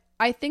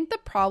I think the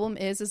problem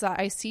is that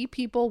I see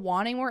people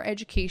wanting more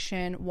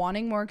education,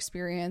 wanting more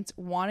experience,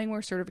 wanting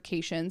more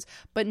certifications,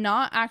 but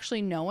not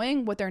actually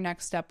knowing what their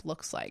next step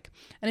looks like.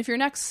 And if your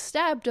next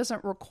step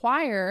doesn't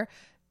require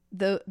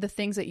the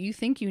things that you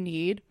think you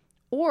need,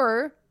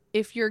 or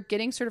if you're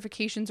getting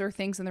certifications or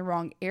things in the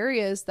wrong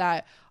areas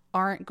that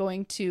aren't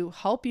going to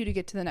help you to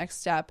get to the next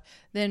step,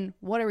 then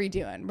what are we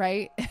doing,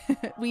 right?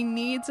 We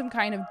need some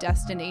kind of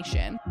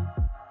destination.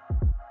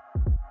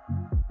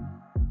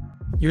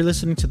 You're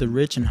listening to the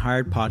Rich and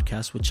Hired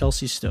podcast with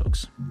Chelsea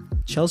Stokes.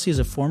 Chelsea is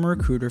a former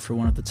recruiter for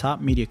one of the top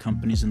media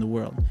companies in the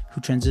world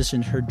who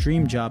transitioned her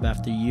dream job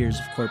after years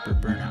of corporate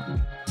burnout.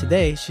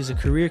 Today, she's a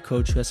career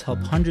coach who has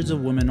helped hundreds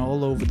of women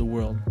all over the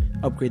world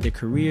upgrade their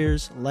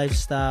careers,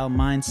 lifestyle,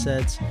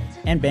 mindsets,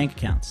 and bank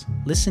accounts.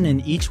 Listen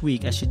in each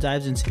week as she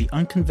dives into the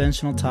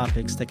unconventional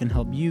topics that can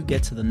help you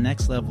get to the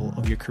next level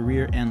of your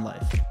career and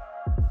life.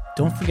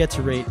 Don't forget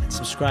to rate and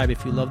subscribe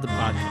if you love the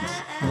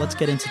podcast. Now let's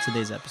get into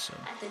today's episode.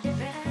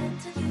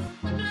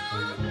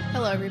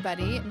 Hello,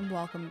 everybody, and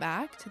welcome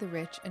back to the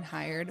Rich and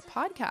Hired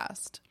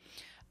podcast.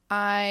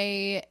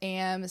 I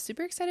am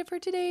super excited for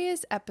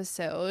today's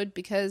episode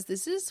because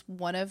this is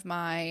one of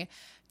my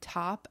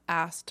top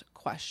asked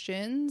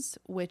questions,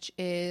 which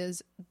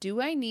is,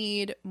 do I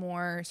need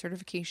more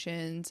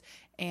certifications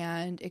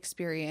and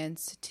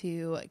experience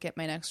to get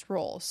my next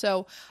role?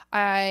 So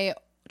I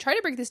try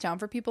to break this down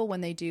for people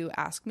when they do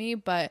ask me,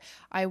 but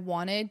I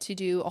wanted to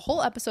do a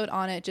whole episode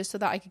on it just so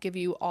that I could give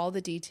you all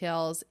the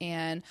details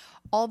and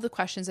all of the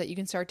questions that you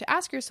can start to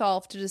ask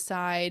yourself to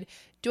decide,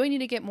 do I need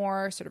to get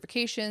more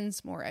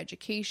certifications, more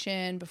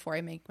education before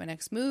I make my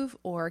next move,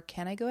 or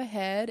can I go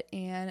ahead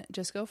and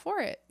just go for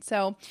it?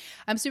 So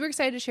I'm super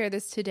excited to share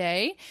this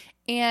today.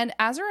 And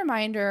as a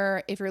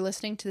reminder, if you're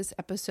listening to this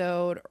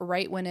episode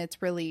right when it's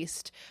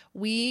released,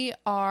 we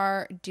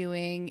are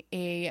doing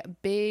a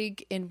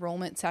big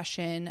enrollment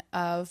session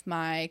of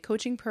my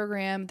coaching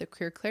program, the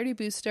Career Clarity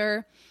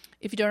Booster.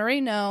 If you don't already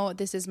know,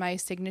 this is my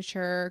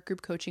signature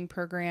group coaching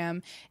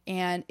program,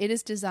 and it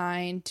is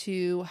designed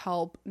to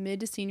help mid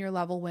to senior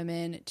level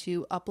women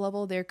to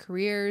up-level their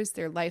careers,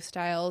 their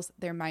lifestyles,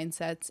 their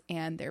mindsets,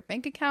 and their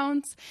bank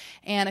accounts.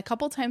 And a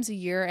couple times a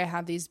year, I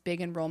have these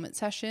big enrollment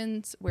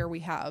sessions where we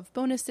have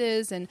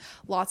bonuses and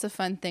lots of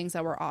fun things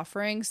that we're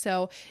offering.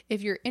 So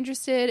if you're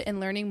interested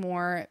in learning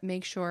more,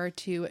 make sure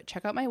to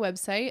check out my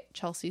website,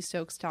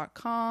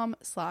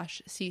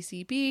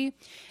 chelseastokes.com/CCB.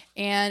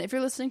 And if you're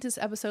listening to this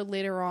episode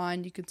later on,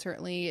 you can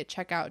certainly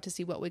check out to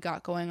see what we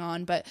got going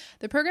on. But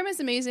the program is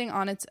amazing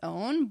on its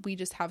own. We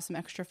just have some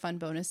extra fun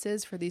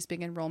bonuses for these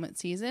big enrollment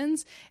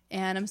seasons.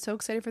 And I'm so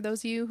excited for those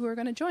of you who are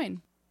going to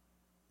join.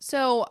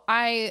 So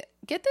I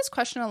get this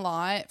question a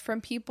lot from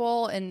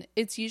people, and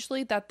it's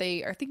usually that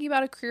they are thinking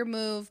about a career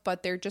move,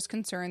 but they're just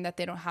concerned that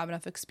they don't have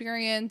enough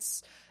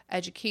experience,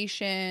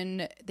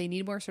 education, they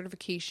need more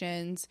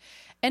certifications.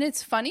 And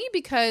it's funny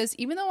because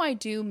even though I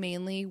do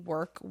mainly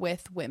work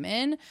with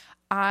women,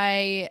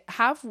 I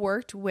have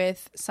worked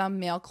with some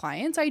male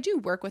clients. I do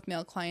work with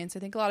male clients. I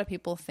think a lot of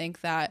people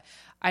think that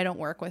I don't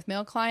work with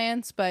male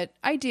clients, but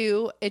I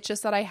do. It's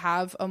just that I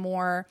have a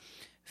more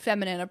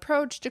feminine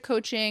approach to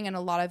coaching, and a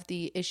lot of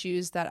the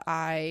issues that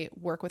I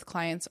work with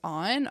clients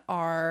on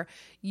are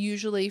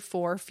usually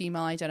for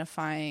female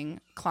identifying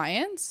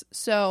clients.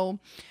 So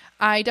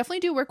I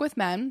definitely do work with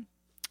men,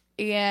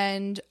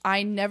 and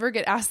I never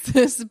get asked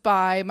this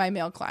by my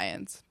male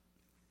clients.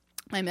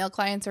 My male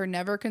clients are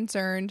never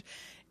concerned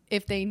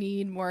if they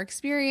need more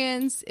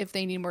experience, if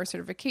they need more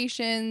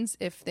certifications,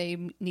 if they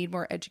need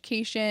more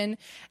education.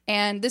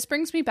 And this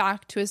brings me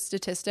back to a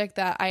statistic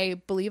that I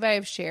believe I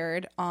have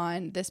shared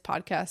on this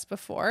podcast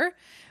before,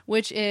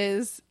 which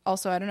is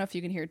also, I don't know if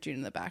you can hear June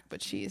in the back,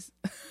 but she's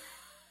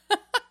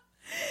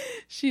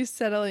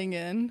settling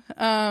in.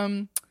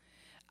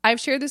 I've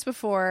shared this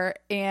before,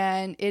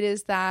 and it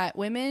is that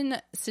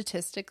women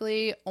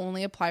statistically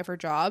only apply for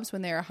jobs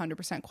when they're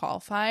 100%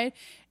 qualified,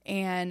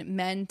 and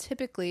men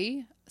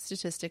typically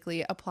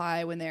statistically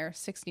apply when they're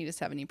 60 to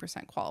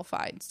 70%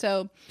 qualified.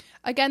 So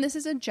again, this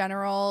is a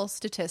general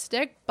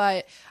statistic,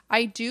 but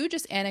I do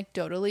just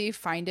anecdotally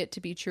find it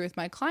to be true with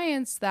my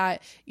clients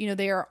that,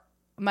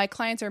 my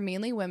clients are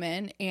mainly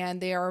women, and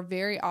they are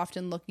very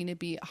often looking to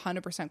be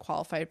 100%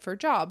 qualified for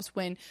jobs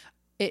when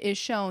it is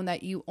shown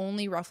that you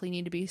only roughly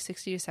need to be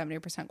 60 to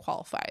 70%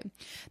 qualified.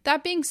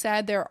 That being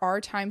said, there are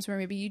times where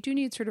maybe you do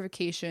need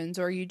certifications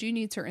or you do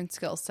need certain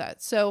skill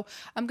sets. So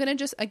I'm going to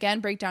just,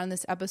 again, break down in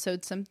this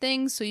episode some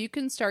things so you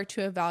can start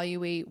to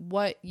evaluate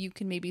what you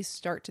can maybe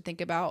start to think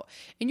about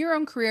in your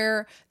own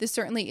career. This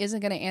certainly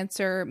isn't going to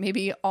answer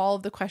maybe all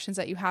of the questions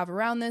that you have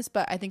around this,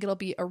 but I think it'll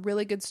be a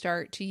really good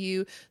start to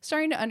you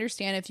starting to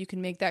understand if you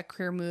can make that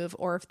career move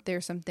or if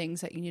there's some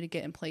things that you need to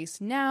get in place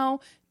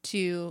now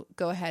to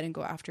go ahead and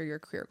go after your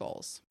career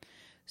goals.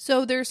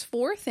 So there's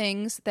 4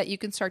 things that you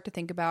can start to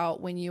think about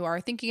when you are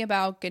thinking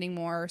about getting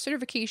more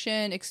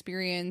certification,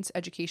 experience,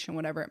 education,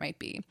 whatever it might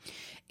be.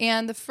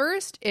 And the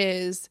first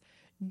is,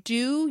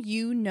 do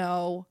you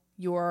know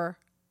your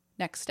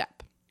next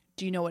step?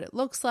 Do you know what it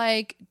looks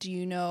like? Do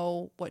you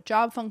know what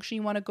job function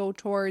you want to go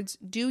towards?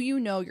 Do you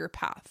know your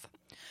path?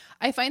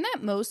 I find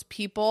that most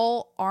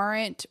people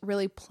aren't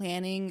really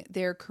planning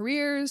their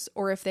careers,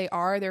 or if they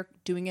are, they're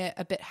doing it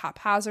a bit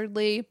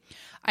haphazardly.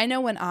 I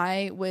know when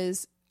I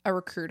was a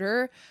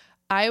recruiter,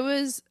 I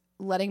was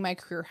letting my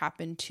career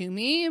happen to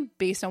me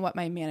based on what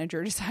my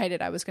manager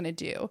decided I was going to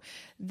do.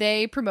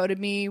 They promoted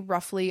me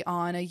roughly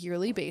on a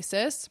yearly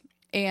basis,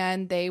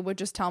 and they would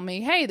just tell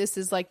me, hey, this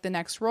is like the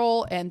next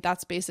role, and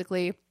that's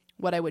basically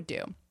what I would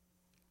do.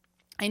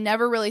 I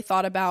never really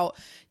thought about,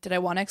 did I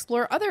want to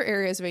explore other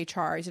areas of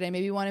HR? Did I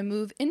maybe want to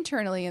move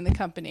internally in the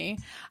company?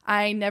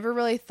 I never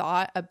really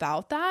thought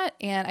about that.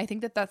 And I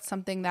think that that's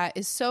something that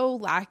is so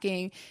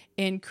lacking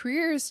in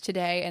careers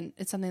today. And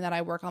it's something that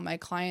I work on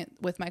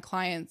with my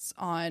clients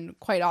on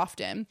quite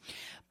often.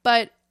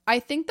 But I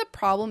think the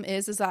problem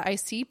is that I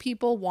see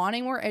people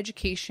wanting more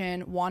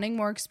education, wanting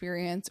more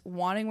experience,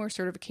 wanting more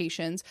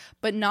certifications,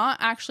 but not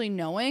actually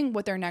knowing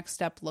what their next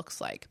step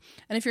looks like.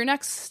 And if your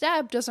next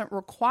step doesn't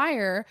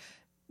require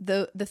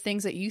the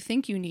things that you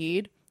think you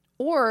need,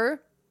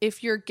 or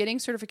if you're getting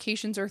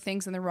certifications or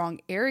things in the wrong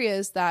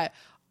areas that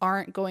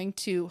aren't going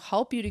to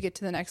help you to get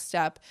to the next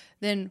step,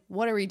 then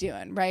what are we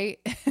doing, right?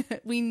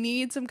 We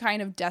need some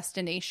kind of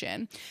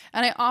destination.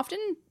 And I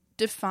often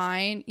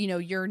define,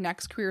 your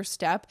next career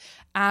step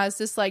as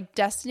this like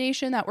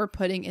destination that we're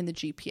putting in the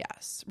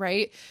GPS,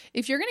 right?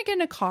 If you're going to get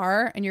in a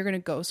car and you're going to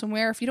go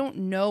somewhere, if you don't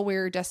know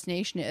where your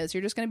destination is,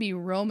 you're just going to be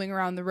roaming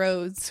around the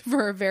roads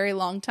for a very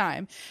long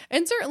time.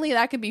 And certainly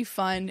that can be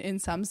fun in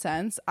some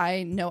sense.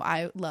 I know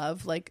I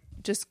love like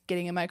just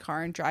getting in my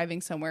car and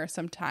driving somewhere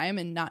sometime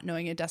and not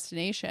knowing a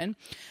destination.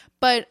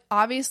 But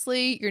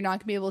obviously you're not going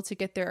to be able to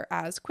get there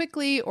as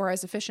quickly or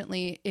as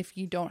efficiently if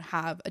you don't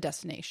have a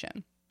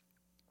destination.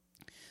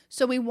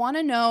 So we want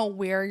to know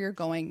where you're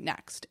going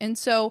next. And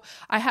so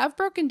I have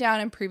broken down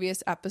in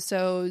previous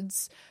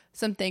episodes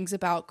some things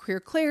about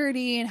career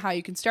clarity and how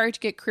you can start to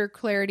get career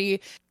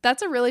clarity.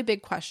 That's a really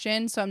big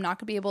question. So I'm not going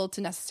to be able to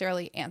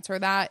necessarily answer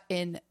that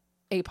in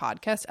a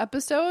podcast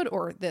episode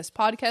or this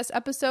podcast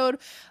episode,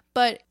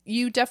 but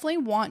you definitely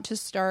want to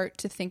start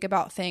to think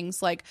about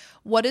things like,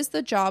 what is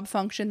the job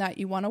function that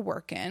you want to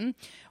work in?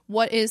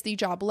 What is the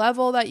job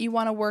level that you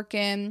want to work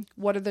in?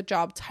 What are the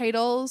job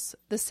titles,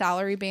 the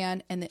salary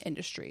band, and the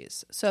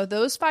industries? So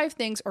those 5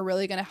 things are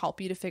really going to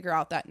help you to figure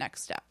out that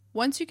next step.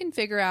 Once you can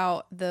figure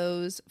out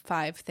those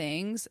 5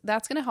 things,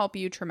 that's going to help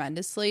you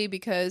tremendously,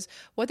 because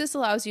what this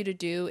allows you to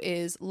do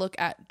is look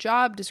at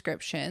job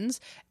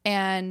descriptions,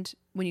 and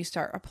when you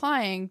start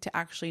applying, to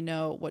actually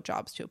know what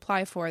jobs to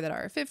apply for that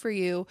are a fit for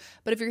you.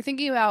 But if you're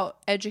thinking about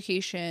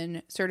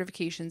education,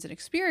 certifications, and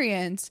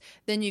experience,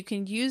 then you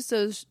can use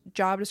those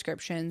job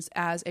descriptions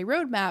as a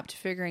roadmap to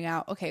figuring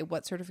out, okay,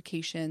 what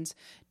certifications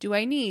do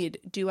I need?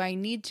 Do I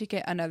need to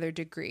get another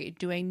degree?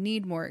 Do I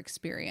need more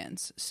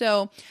experience?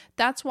 So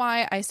that's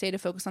why I say to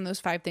focus on those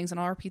 5 things, and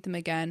I'll repeat them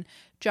again: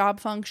 job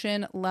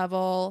function,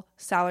 level,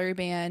 salary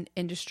band,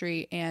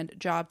 industry, and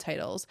job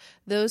titles.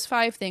 Those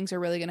 5 things are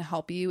really going to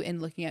help you in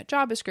looking at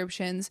job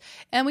descriptions.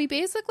 And we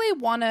basically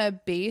want to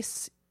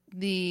base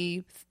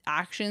the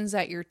actions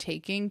that you're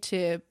taking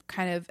to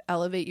kind of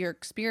elevate your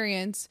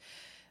experience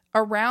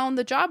around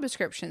the job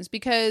descriptions.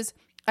 Because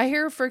I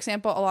hear, for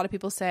example, a lot of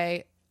people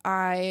say,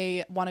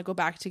 I want to go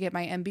back to get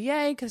my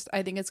MBA because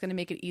I think it's going to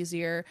make it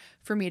easier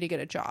for me to get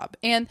a job.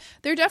 And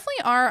there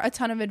definitely are a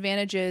ton of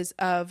advantages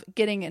of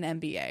getting an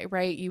MBA,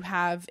 right? You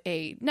have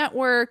a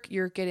network,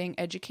 you're getting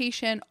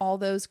education, all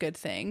those good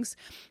things.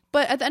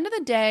 But at the end of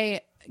the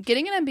day,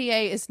 getting an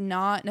MBA is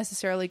not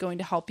necessarily going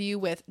to help you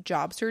with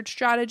job search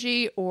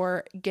strategy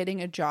or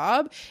getting a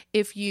job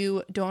if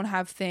you don't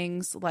have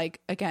things like,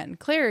 again,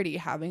 clarity,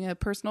 having a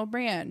personal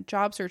brand,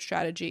 job search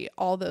strategy,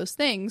 all those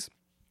things.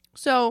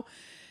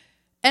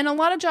 And a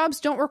lot of jobs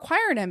don't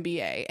require an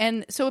MBA.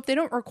 And so if they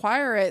don't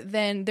require it,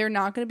 then they're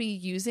not going to be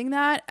using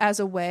that as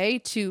a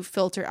way to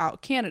filter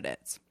out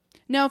candidates.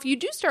 Now, if you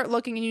do start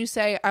looking and you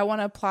say, I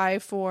want to apply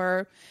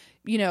for,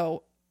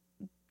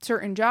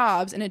 certain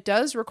jobs, and it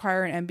does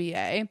require an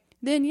MBA,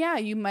 then yeah,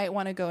 you might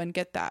want to go and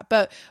get that.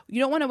 But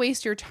you don't want to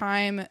waste your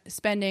time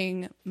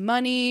spending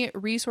money,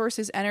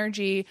 resources,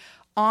 energy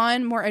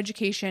on more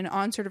education,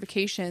 on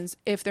certifications,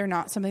 if they're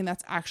not something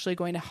that's actually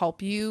going to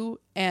help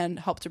you and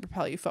help to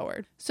propel you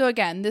forward. So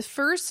again, the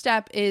first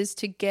step is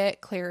to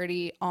get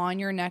clarity on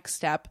your next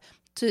step,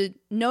 to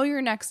know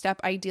your next step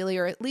ideally,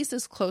 or at least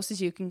as close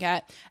as you can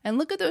get, and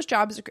look at those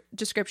job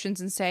descriptions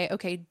and say,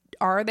 okay,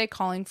 are they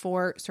calling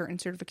for certain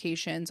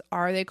certifications?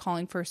 Are they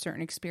calling for a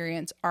certain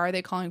experience? Are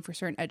they calling for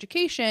certain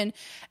education?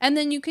 And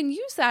then you can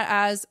use that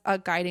as a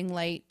guiding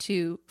light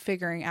to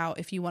figuring out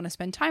if you want to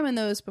spend time on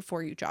those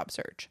before you job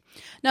search.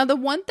 Now, the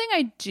one thing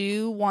I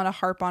do want to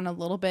harp on a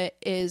little bit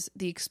is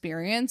the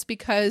experience,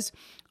 because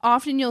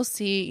often you'll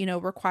see,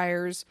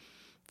 requires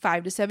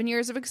 5 to 7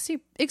 years of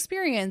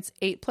experience,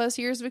 8+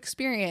 years of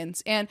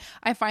experience. And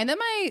I find that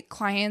my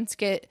clients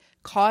get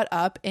caught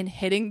up in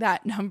hitting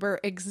that number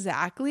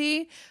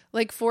exactly.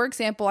 Like, for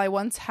example, I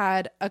once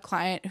had a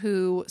client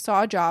who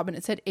saw a job and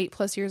it said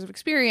 8+ years of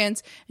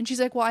experience. And she's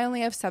like, well, I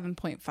only have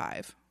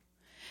 7.5.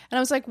 And I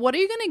was like, what are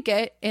you going to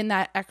get in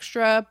that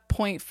extra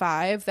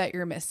 0.5 that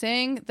you're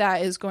missing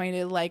that is going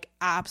to like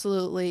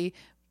absolutely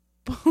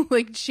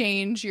like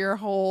change your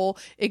whole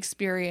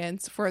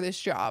experience for this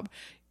job?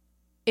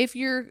 If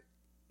you're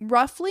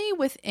roughly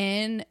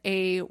within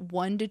a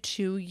 1 to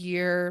 2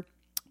 year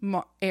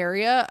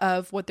area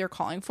of what they're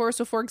calling for.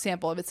 So for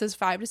example, if it says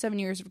 5 to 7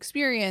 years of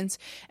experience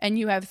and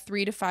you have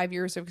 3 to 5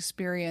 years of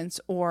experience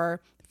or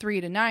 3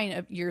 to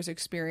 9 years of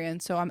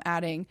experience, so I'm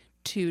adding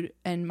 2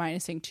 and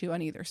minusing 2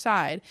 on either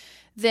side,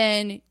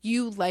 then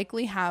you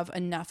likely have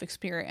enough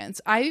experience.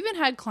 I've even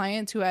had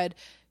clients who had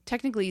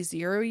technically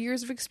 0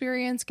 years of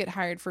experience get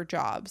hired for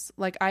jobs.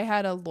 Like, I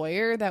had a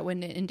lawyer that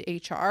went into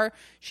HR.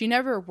 She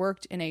never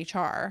worked in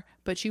HR,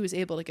 but she was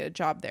able to get a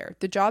job there.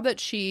 The job that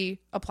she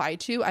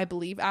applied to, I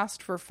believe,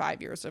 asked for 5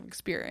 years of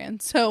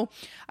experience. So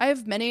I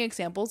have many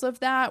examples of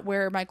that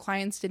where my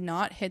clients did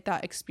not hit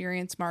that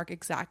experience mark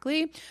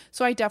exactly.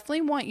 So I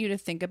definitely want you to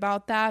think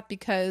about that,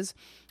 because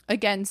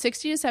again,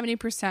 60 to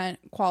 70%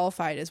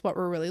 qualified is what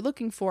we're really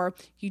looking for.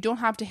 You don't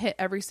have to hit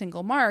every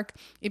single mark.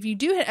 If you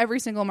do hit every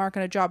single mark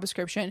on a job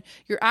description,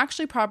 you're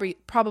actually probably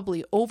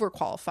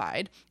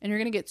overqualified, and you're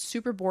going to get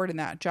super bored in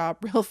that job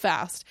real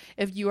fast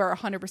if you are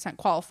 100%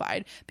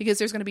 qualified, because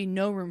there's going to be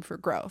no room for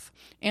growth.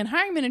 And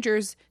hiring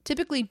managers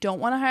typically don't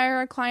want to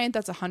hire a client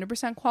that's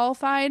 100%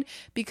 qualified,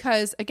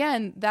 because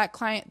again, that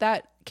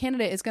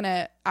candidate is going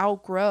to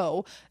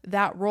outgrow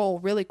that role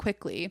really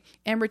quickly.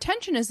 And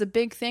retention is a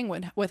big thing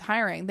with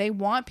hiring. They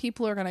want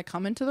people who are going to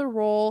come into the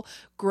role,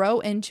 grow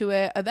into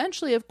it,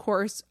 eventually, of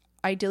course,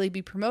 ideally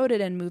be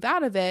promoted and move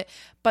out of it.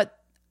 But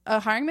a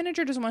hiring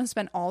manager doesn't want to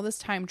spend all this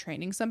time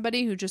training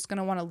somebody who's just going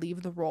to want to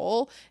leave the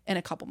role in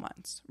a couple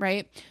months,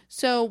 right?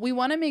 So we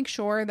want to make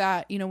sure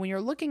that, when you're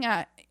looking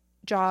at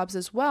jobs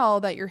as well,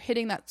 that you're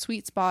hitting that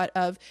sweet spot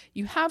of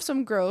you have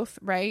some growth,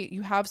 right?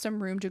 You have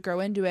some room to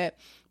grow into it,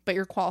 but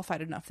you're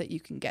qualified enough that you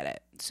can get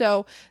it.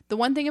 So the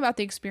one thing about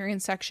the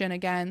experience section,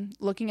 again,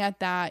 looking at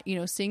that,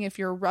 seeing if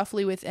you're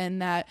roughly within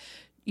that,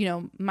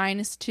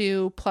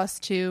 -2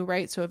 +2,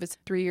 right? So if it's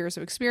 3 years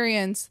of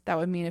experience, that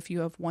would mean if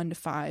you have 1 to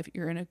 5,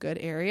 you're in a good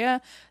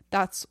area.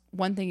 That's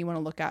one thing you want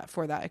to look at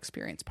for that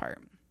experience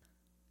part.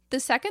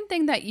 The second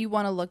thing that you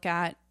want to look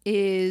at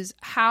is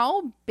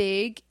how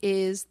big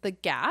is the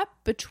gap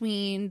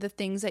between the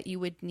things that you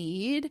would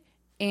need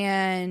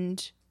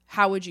and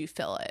how would you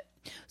fill it?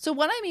 So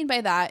what I mean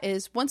by that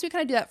is, once we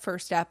kind of do that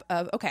first step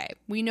of, okay,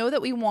 we know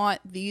that we want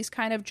these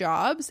kind of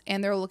jobs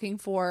and they're looking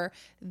for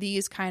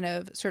these kind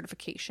of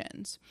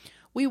certifications.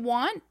 We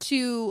want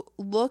to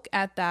look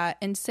at that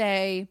and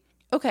say,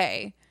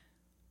 okay,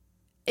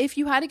 if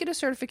you had to get a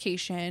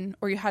certification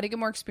or you had to get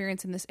more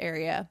experience in this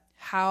area,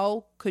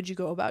 how could you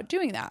go about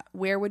doing that?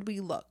 Where would we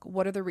look?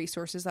 What are the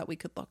resources that we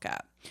could look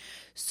at?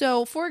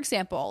 So for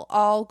example,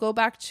 I'll go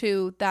back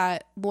to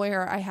that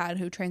lawyer I had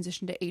who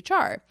transitioned to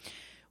HR.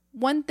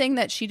 One thing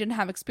that she didn't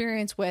have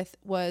experience with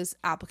was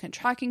applicant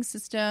tracking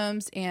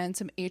systems and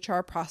some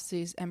HR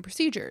processes and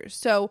procedures.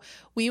 So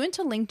we went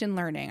to LinkedIn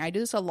Learning. I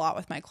do this a lot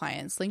with my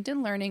clients.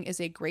 LinkedIn Learning is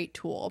a great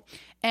tool.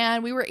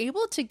 And we were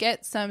able to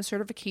get some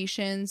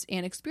certifications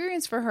and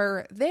experience for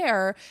her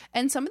there.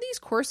 And some of these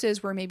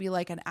courses were maybe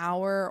like an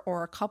hour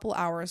or a couple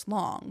hours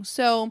long.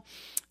 So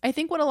I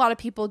think what a lot of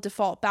people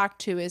default back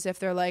to is if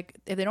they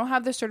don't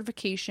have the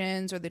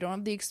certifications or they don't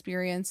have the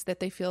experience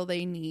that they feel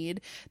they need,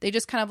 they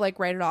just kind of like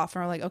write it off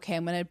and are like, okay,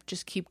 I'm going to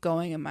just keep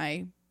going in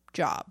my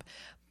job.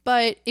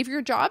 But if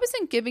your job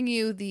isn't giving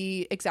you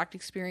the exact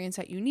experience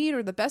that you need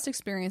or the best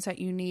experience that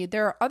you need,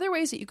 there are other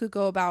ways that you could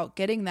go about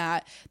getting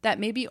that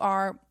maybe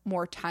are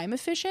more time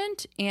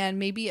efficient and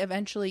maybe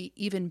eventually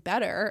even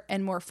better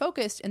and more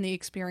focused in the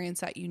experience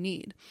that you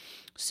need.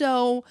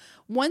 So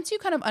once you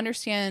kind of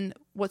understand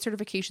what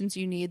certifications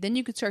you need, then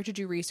you could start to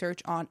do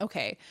research on,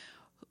 okay,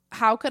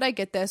 how could I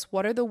get this?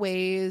 What are the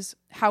ways?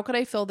 How could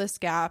I fill this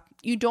gap?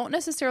 You don't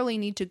necessarily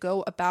need to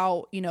go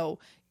about,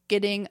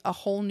 getting a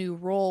whole new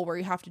role where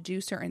you have to do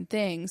certain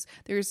things.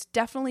 There's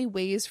definitely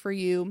ways for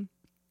you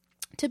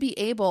to be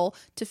able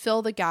to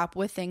fill the gap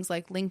with things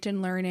like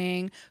LinkedIn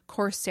Learning.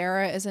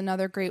 Coursera is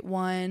another great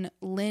one,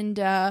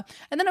 Lynda.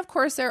 And then of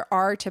course there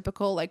are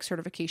typical like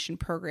certification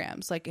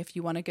programs. Like if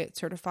you want to get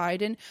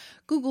certified in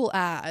Google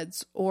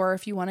Ads, or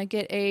if you want to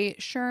get a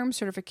SHRM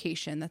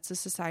certification, that's the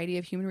Society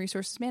of Human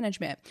Resources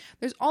Management.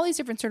 There's all these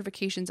different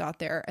certifications out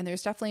there, and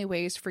there's definitely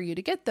ways for you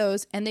to get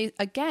those. And they,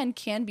 again,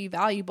 can be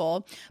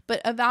valuable,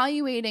 but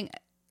evaluating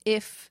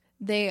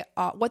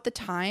what the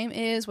time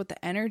is, what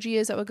the energy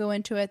is that would go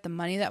into it, the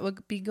money that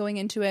would be going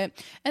into it,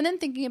 and then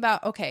thinking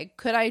about, okay,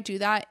 could I do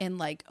that in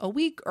like a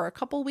week or a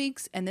couple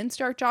weeks and then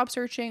start job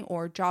searching,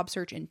 or job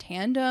search in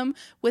tandem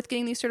with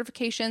getting these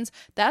certifications?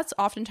 That's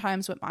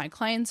oftentimes what my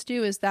clients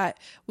do, is that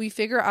we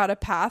figure out a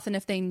path, and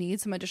if they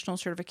need some additional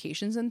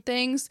certifications and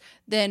things,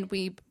 then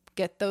we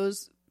get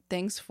those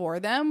things for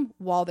them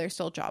while they're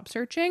still job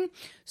searching.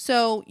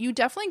 So you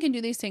definitely can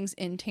do these things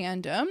in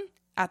tandem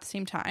at the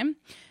same time.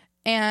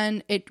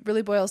 And it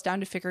really boils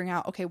down to figuring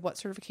out, okay, what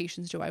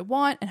certifications do I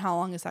want and how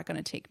long is that going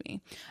to take me?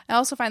 I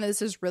also find that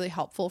this is really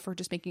helpful for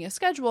just making a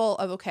schedule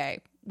of, okay,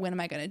 when am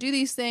I going to do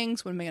these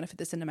things? When am I going to fit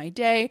this into my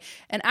day?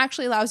 And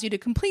actually allows you to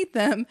complete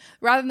them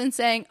rather than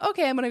saying,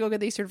 okay, I'm going to go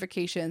get these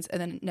certifications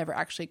and then never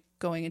actually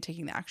going and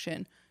taking the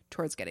action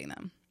towards getting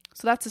them.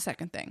 So that's the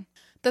second thing.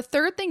 The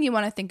third thing you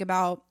want to think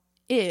about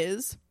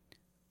is,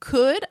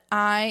 could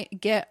I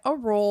get a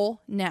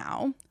role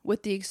now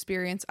with the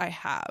experience I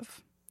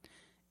have?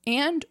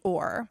 And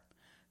or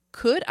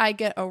could I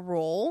get a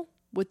role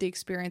with the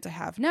experience I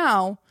have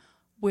now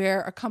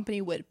where a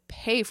company would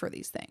pay for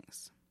these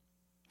things?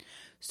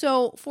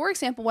 So, for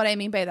example, what I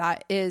mean by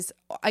that is,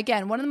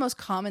 again, one of the most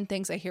common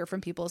things I hear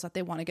from people is that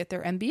they want to get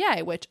their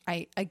MBA, which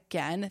I,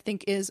 again,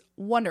 think is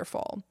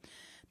wonderful.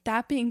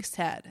 That being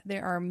said,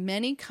 there are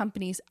many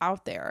companies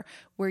out there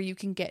where you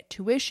can get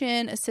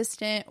tuition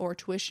assistant or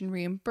tuition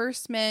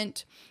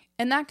reimbursement,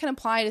 and that can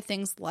apply to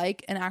things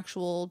like an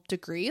actual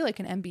degree,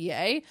 like an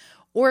MBA,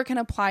 or it can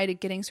apply to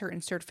getting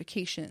certain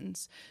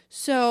certifications.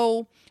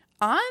 So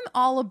I'm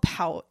all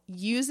about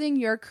using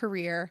your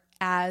career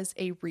as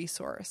a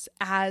resource,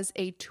 as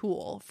a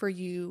tool for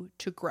you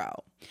to grow.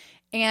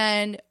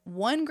 And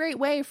one great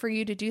way for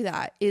you to do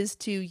that is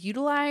to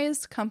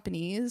utilize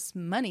companies'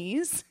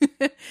 monies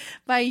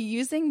by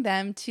using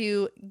them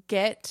to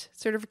get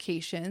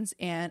certifications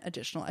and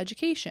additional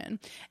education.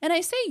 And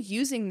I say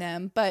using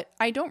them, but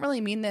I don't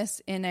really mean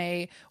this in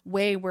a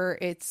way where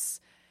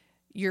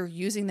you're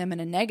using them in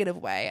a negative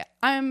way.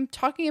 I'm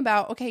talking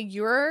about, okay,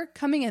 you're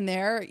coming in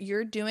there,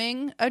 you're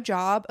doing a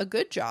job, a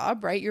good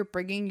job, right? You're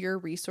bringing your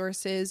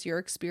resources, your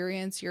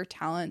experience, your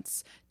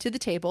talents to the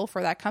table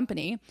for that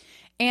company.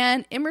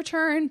 And in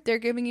return, they're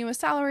giving you a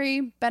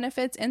salary,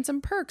 benefits, and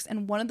some perks.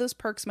 And one of those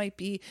perks might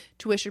be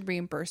tuition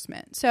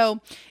reimbursement.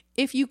 So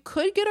if you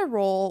could get a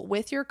role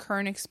with your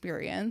current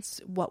experience,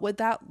 what would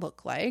that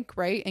look like,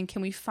 right? And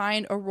can we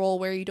find a role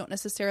where you don't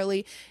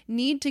necessarily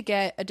need to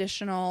get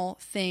additional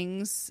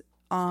things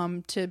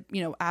to,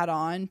 add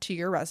on to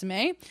your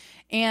resume?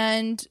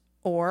 And,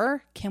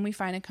 or can we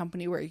find a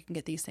company where you can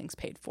get these things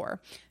paid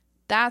for?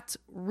 That's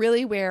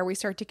really where we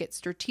start to get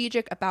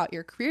strategic about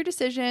your career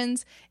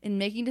decisions and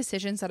making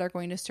decisions that are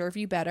going to serve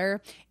you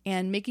better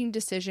and making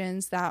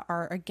decisions that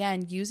are,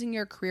 again, using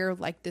your career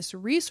like this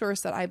resource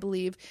that I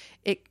believe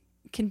it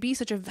can be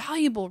such a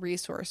valuable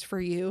resource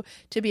for you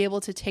to be able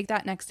to take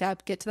that next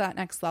step, get to that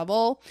next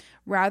level,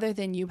 rather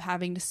than you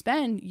having to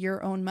spend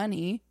your own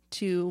money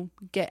to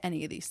get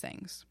any of these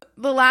things.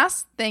 The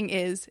last thing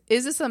is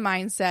this a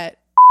mindset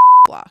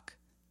block?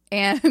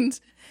 And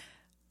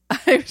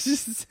I was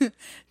just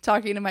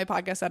talking to my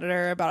podcast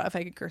editor about if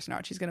I could curse or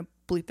not. She's going to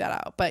bleep that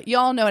out. But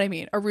y'all know what I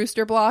mean. A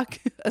rooster block,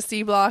 a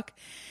C block.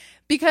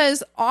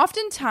 Because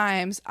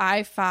oftentimes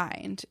I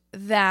find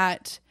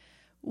that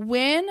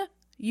when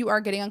you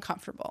are getting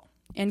uncomfortable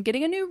and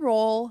getting a new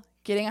role,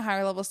 getting a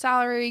higher level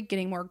salary,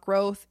 getting more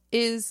growth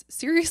is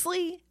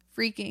seriously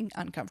freaking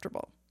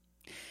uncomfortable.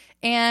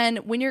 And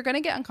when you're going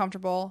to get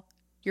uncomfortable,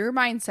 your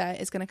mindset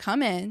is going to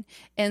come in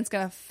and it's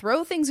going to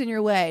throw things in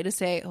your way to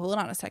say, hold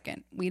on a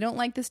second. We don't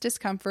like this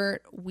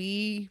discomfort.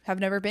 We have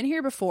never been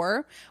here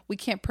before. We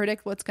can't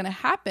predict what's going to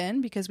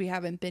happen because we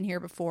haven't been here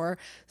before.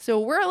 So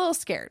we're a little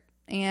scared.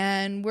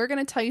 And we're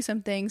going to tell you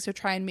some things to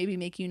try and maybe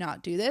make you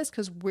not do this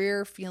because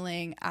we're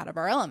feeling out of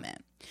our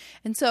element.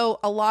 And so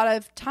a lot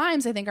of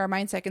times I think our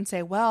mindset can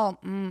say, well,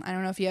 I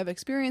don't know if you have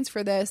experience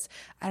for this.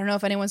 I don't know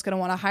if anyone's going to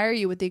want to hire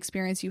you with the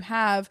experience you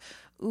have.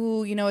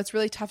 Ooh, it's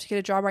really tough to get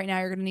a job right now.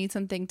 You're going to need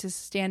something to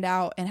stand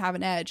out and have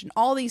an edge and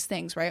all these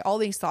things, right? All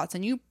these thoughts.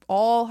 And you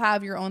all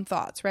have your own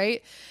thoughts,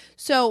 right?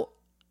 So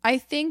I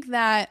think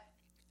that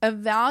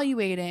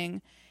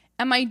evaluating,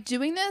 am I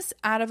doing this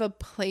out of a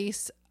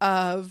place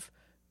of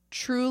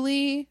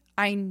truly,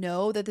 I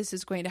know that this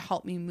is going to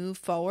help me move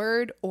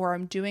forward, or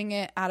I'm doing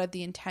it out of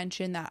the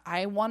intention that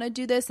I want to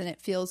do this and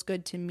it feels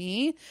good to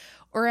me?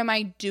 Or am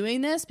I doing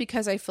this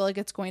because I feel like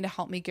it's going to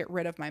help me get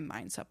rid of my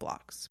mindset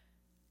blocks?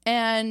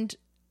 And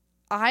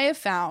I have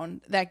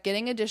found that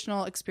getting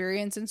additional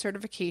experience and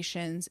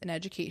certifications in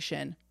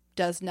education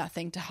does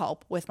nothing to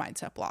help with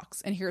mindset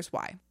blocks. And here's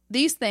why.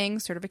 These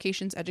things,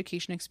 certifications,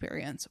 education,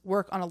 experience,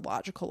 work on a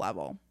logical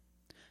level.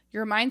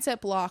 Your mindset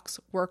blocks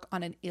work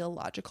on an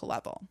illogical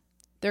level.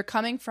 They're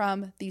coming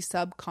from the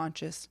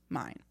subconscious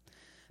mind.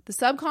 The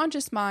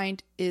subconscious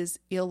mind is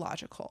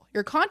illogical.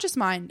 Your conscious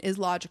mind is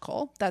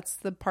logical. That's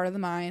the part of the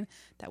mind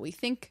that we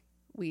think,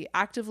 we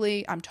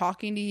actively, I'm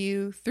talking to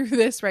you through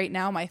this right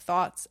now. My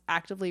thoughts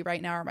actively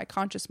right now are my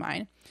conscious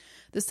mind.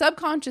 The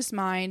subconscious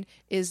mind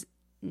is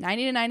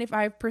 90 to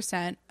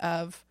 95%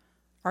 of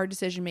our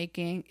decision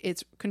making.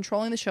 It's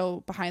controlling the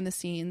show behind the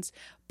scenes,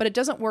 but it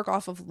doesn't work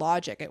off of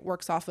logic. It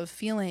works off of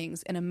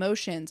feelings and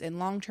emotions and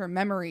long-term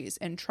memories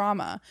and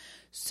trauma.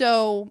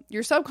 So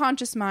your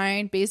subconscious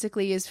mind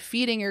basically is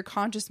feeding your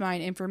conscious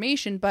mind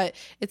information, but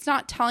it's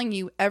not telling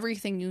you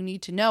everything you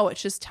need to know.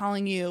 It's just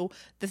telling you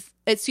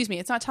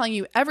it's not telling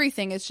you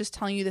everything. It's just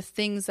telling you the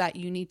things that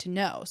you need to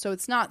know. So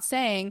it's not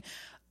saying,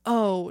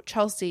 oh,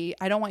 Chelsea,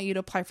 I don't want you to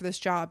apply for this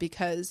job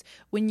because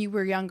when you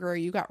were younger,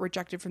 you got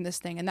rejected from this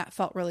thing and that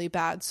felt really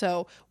bad.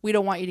 So we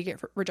don't want you to get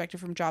rejected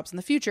from jobs in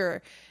the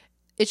future.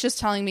 It's just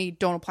telling me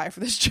don't apply for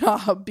this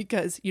job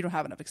because you don't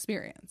have enough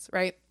experience,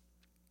 right?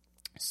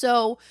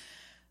 So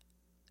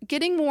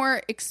getting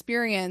more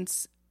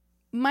experience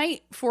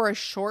might, for a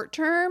short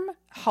term,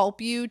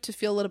 help you to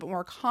feel a little bit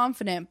more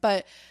confident.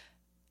 But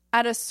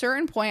at a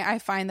certain point, I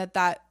find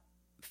that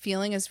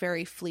feeling is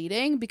very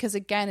fleeting because,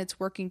 again, it's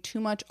working too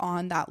much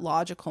on that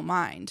logical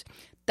mind.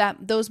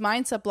 That those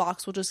mindset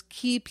blocks will just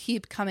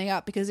keep coming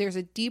up because there's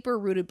a deeper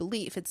rooted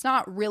belief. It's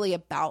not really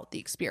about the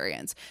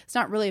experience. It's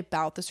not really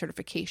about the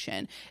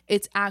certification.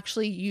 It's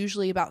actually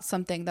usually about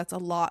something that's a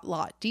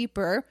lot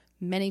deeper.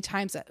 Many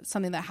times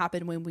something that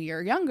happened when we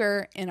are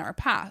younger in our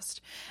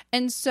past.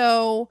 And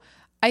so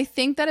I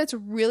think that it's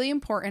really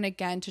important,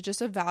 again, to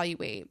just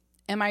evaluate.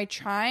 Am I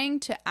trying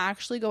to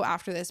actually go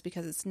after this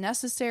because it's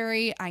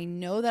necessary? I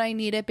know that I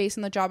need it based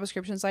on the job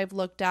descriptions I've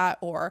looked at,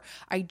 or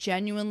I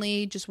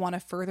genuinely just want to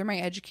further my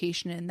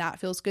education and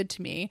that feels good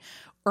to me.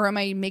 Or am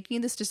I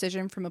making this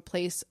decision from a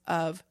place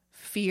of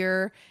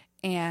fear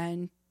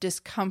and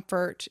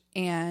discomfort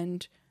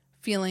and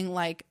feeling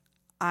like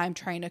I'm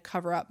trying to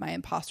cover up my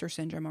imposter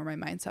syndrome or my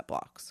mindset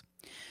blocks?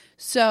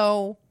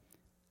 So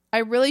I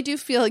really do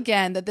feel,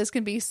 again, that this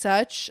can be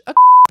such a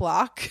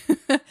block.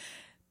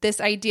 This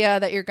idea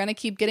that you're going to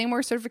keep getting more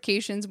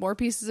certifications, more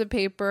pieces of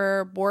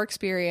paper, more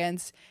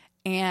experience.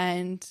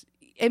 And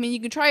I mean,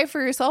 you can try it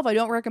for yourself. I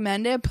don't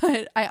recommend it,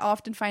 but I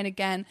often find,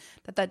 again,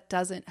 that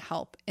doesn't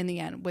help in the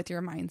end with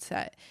your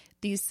mindset.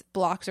 These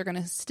blocks are going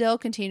to still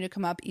continue to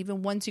come up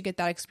even once you get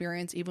that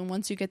experience, even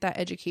once you get that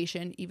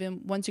education,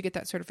 even once you get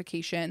that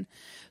certification.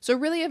 So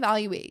really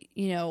evaluate,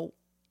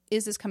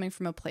 is this coming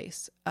from a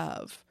place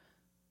of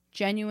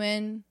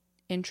genuine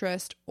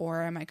interest,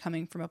 or am I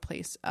coming from a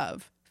place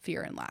of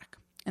fear and lack?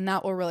 And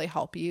that will really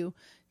help you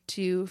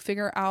to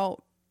figure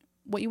out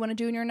what you want to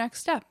do in your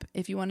next step.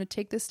 If you want to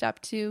take this step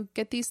to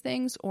get these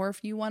things, or if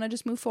you want to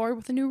just move forward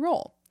with a new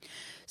role.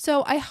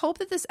 So I hope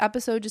that this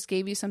episode just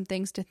gave you some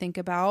things to think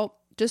about.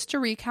 Just to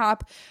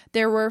recap,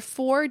 there were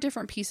 4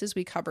 different pieces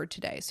we covered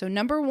today. So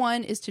number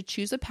 1 is to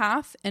choose a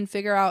path and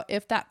figure out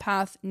if that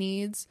path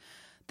needs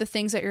the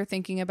things that you're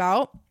thinking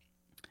about.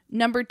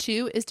 Number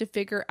 2 is to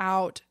figure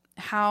out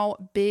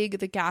how big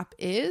the gap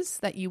is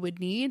that you would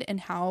need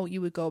and how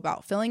you would go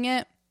about filling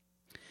it.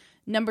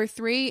 Number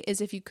 3 is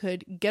if you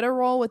could get a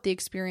role with the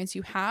experience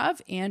you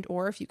have, and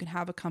or if you can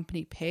have a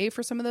company pay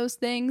for some of those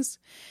things.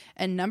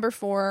 And number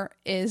 4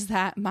 is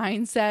that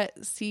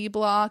mindset C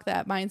block,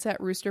 that mindset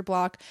rooster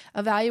block,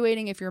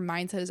 evaluating if your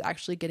mindset is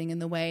actually getting in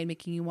the way and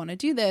making you want to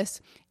do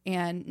this,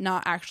 and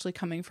not actually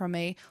coming from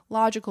a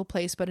logical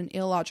place, but an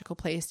illogical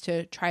place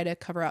to try to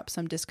cover up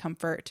some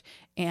discomfort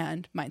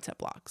and mindset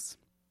blocks.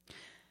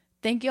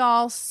 Thank you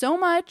all so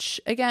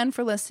much again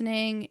for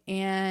listening,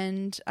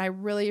 and I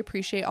really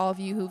appreciate all of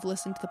you who've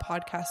listened to the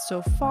podcast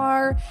so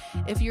far.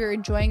 If you're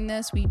enjoying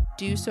this, we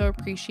do so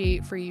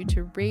appreciate for you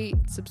to rate,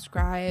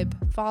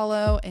 subscribe,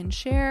 follow, and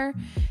share.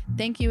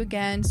 Thank you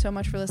again so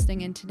much for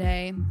listening in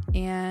today,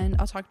 and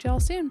I'll talk to you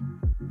all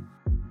soon.